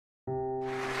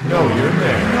No, you're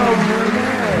next. No, you're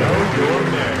next. No, you're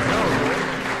next.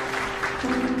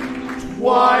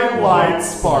 Twilight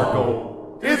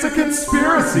Sparkle is a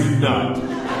conspiracy nut.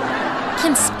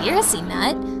 Conspiracy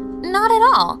nut? Not at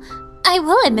all. I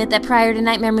will admit that prior to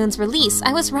Nightmare Moon's release,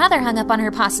 I was rather hung up on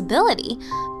her possibility,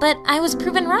 but I was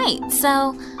proven right,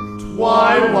 so...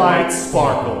 Twilight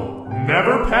Sparkle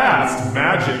never passed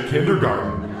magic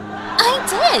kindergarten. I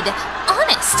did!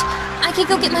 Honest! I could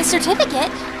go get my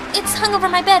certificate. It's hung over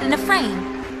my bed in a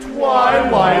frame.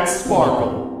 Twilight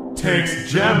Sparkle takes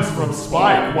gems from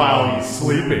Spike while he's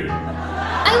sleeping.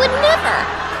 I would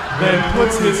never! Then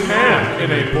puts his hand in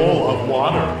a bowl of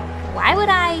water. Why would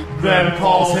I? Then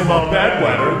calls him a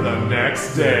bedwetter the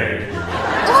next day.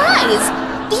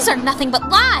 Lies! These are nothing but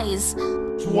lies!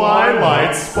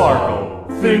 Twilight Sparkle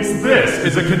thinks this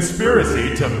is a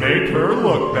conspiracy to make her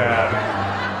look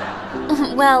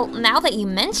bad. Well, now that you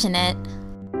mention it...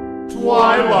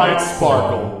 Twilight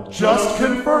Sparkle just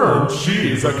confirmed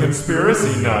she's a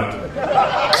conspiracy nut.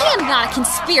 I am not a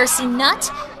conspiracy nut,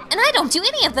 and I don't do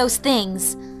any of those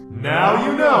things. Now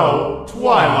you know,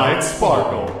 Twilight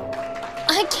Sparkle.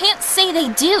 I can't say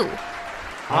they do.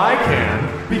 I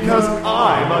can, because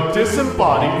I'm a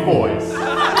disembodied voice.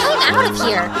 I'm out of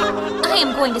here. I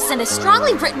am going to send a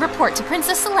strongly written report to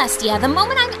Princess Celestia the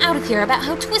moment I'm out of here about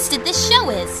how twisted this show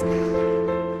is.